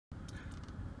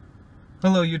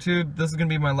Hello YouTube, this is going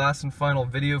to be my last and final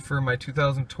video for my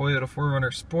 2000 Toyota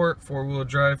 4runner Sport 4-wheel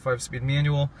drive 5-speed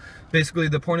manual. Basically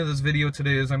the point of this video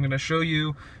today is I'm going to show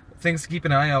you things to keep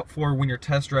an eye out for when you're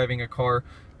test driving a car.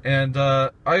 And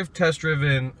I've test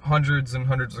driven hundreds and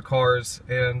hundreds of cars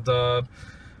and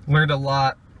learned a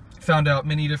lot, found out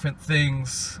many different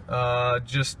things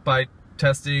just by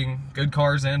testing good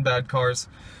cars and bad cars.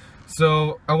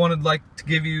 So I wanted to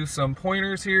give you some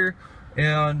pointers here,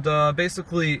 and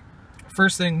basically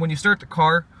first thing, when you start the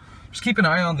car, just keep an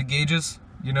eye on the gauges,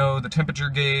 you know, the temperature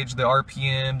gauge, the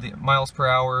RPM, the miles per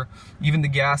hour, even the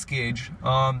gas gauge.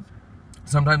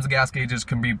 Sometimes the gas gauges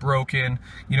can be broken,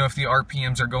 you know, if the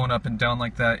RPMs are going up and down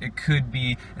like that. It could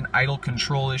be an idle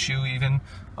control issue even.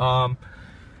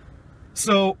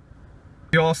 So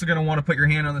you're also going to want to put your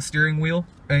hand on the steering wheel,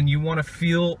 and you want to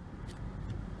feel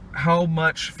how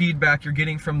much feedback you're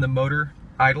getting from the motor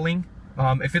idling.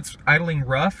 If it's idling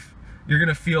rough, you're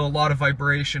gonna feel a lot of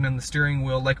vibration in the steering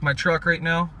wheel. Like my truck right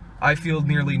now, I feel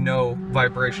nearly no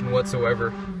vibration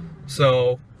whatsoever.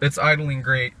 So it's idling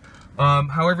great.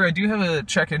 However, I do have a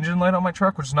check engine light on my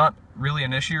truck, which is not really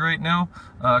an issue right now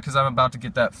because I'm about to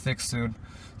get that fixed soon.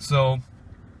 So,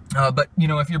 but you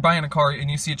know, if you're buying a car and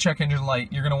you see a check engine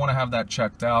light, you're gonna want to have that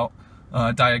checked out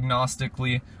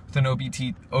diagnostically with an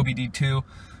OBD2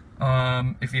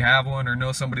 if you have one or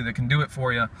know somebody that can do it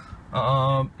for you.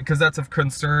 Because that's of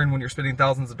concern when you're spending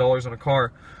thousands of dollars on a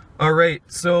car. Alright,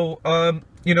 so,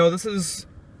 you know, this is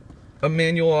a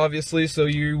manual, obviously, so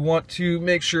you want to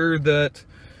make sure that,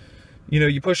 you know,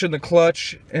 you push in the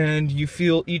clutch and you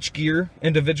feel each gear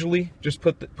individually. Just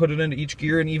put it into each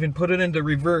gear, and even put it into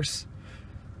reverse.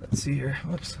 Let's see here.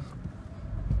 Whoops.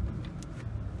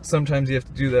 Sometimes you have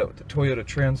to do that with the Toyota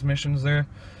transmissions there.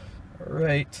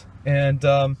 Alright,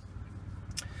 and,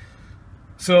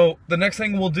 so the next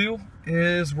thing we'll do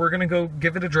is we're gonna go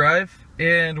give it a drive,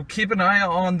 and keep an eye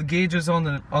on the gauges on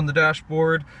the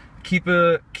dashboard. Keep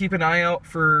an eye out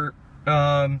for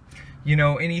you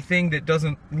know, anything that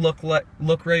doesn't look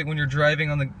right when you're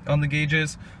driving on the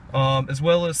gauges, as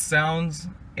well as sounds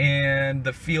and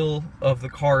the feel of the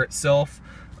car itself,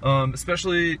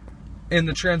 especially in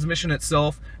the transmission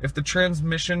itself. If the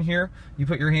transmission here, you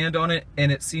put your hand on it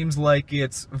and it seems like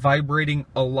it's vibrating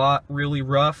a lot, really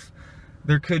rough,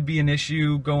 there could be an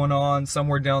issue going on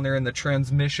somewhere down there in the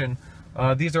transmission.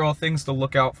 These are all things to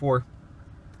look out for.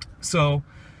 So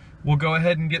we'll go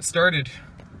ahead and get started.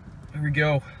 Here we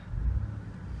go.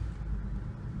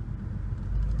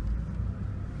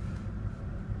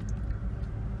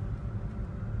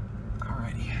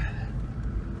 Alrighty.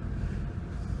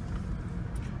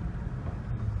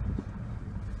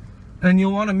 And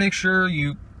you'll want to make sure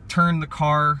you turn the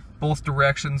car both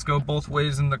directions, go both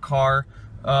ways in the car.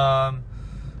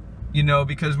 You know,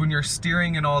 because when you're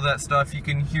steering and all that stuff, you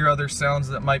can hear other sounds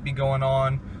that might be going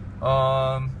on,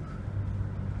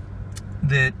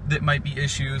 that might be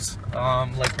issues,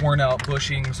 like worn out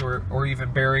bushings or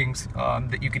even bearings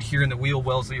that you could hear in the wheel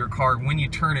wells of your car when you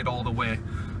turn it all the way.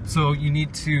 So you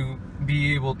need to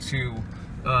be able to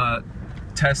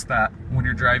test that when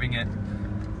you're driving it.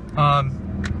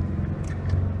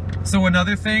 So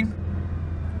another thing,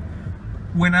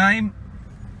 when I'm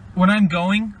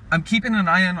going, I'm keeping an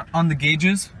eye on the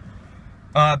gauges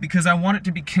because I want it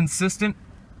to be consistent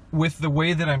with the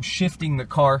way that I'm shifting the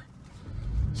car.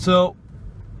 So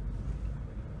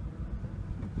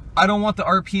I don't want the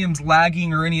RPMs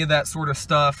lagging or any of that sort of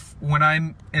stuff. When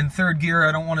I'm in third gear,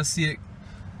 I don't want to see it,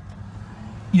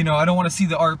 you know, I don't want to see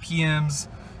the RPMs,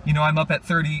 you know, I'm up at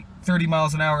 30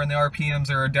 miles an hour and the RPMs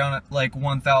are down at like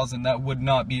 1,000. That would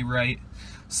not be right.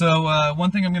 So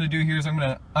one thing I'm gonna do here is I'm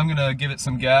gonna give it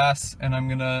some gas, and I'm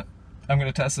gonna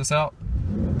test this out.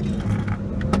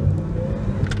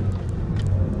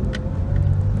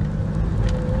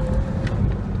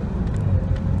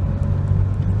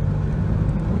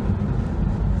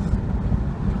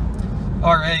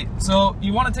 All right, so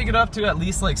you want to take it up to at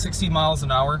least like 60 miles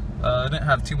an hour. I didn't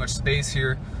have too much space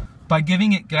here. By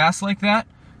giving it gas like that,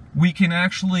 we can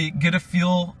actually get a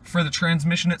feel for the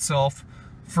transmission itself,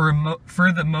 for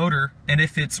the motor, and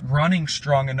if it's running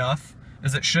strong enough,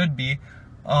 as it should be,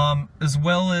 as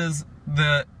well as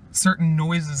the certain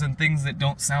noises and things that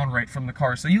don't sound right from the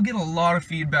car. So you get a lot of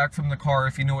feedback from the car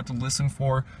if you know what to listen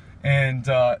for and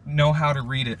know how to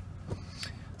read it.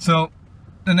 So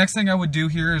the next thing I would do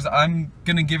here is I'm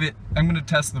gonna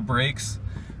test the brakes,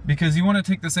 because you want to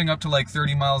take this thing up to like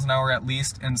 30 miles an hour at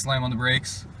least and slam on the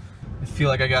brakes. I feel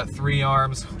like I got 3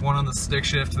 arms, one on the stick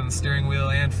shift and the steering wheel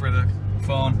and for the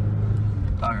phone.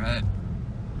 All right.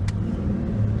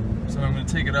 So I'm going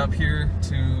to take it up here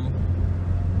to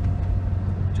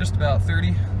just about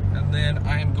 30, and then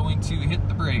I am going to hit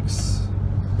the brakes.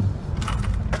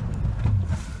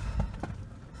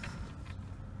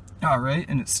 All right,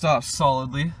 and it stops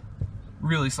solidly,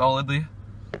 really solidly.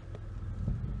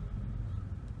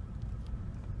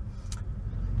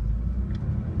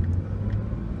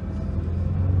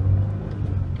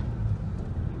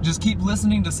 Just keep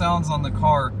listening to sounds on the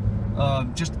car,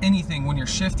 just anything. When you're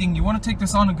shifting, you want to take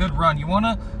this on a good run. You want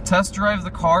to test drive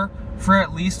the car for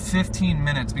at least 15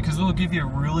 minutes because it will give you a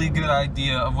really good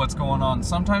idea of what's going on.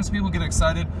 Sometimes people get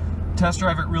excited, test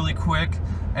drive it really quick,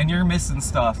 and you're missing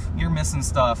stuff. You're missing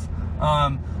stuff.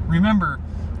 Remember,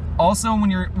 also when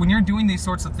you're doing these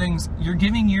sorts of things, you're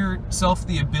giving yourself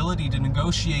the ability to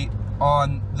negotiate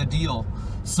on the deal.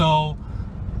 So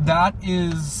that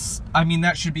is, I mean,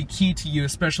 that should be key to you,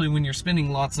 especially when you're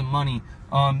spending lots of money.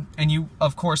 And you,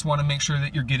 of course, want to make sure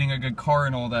that you're getting a good car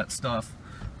and all that stuff.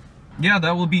 Yeah,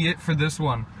 that will be it for this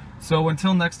one. So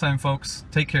until next time, folks,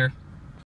 take care.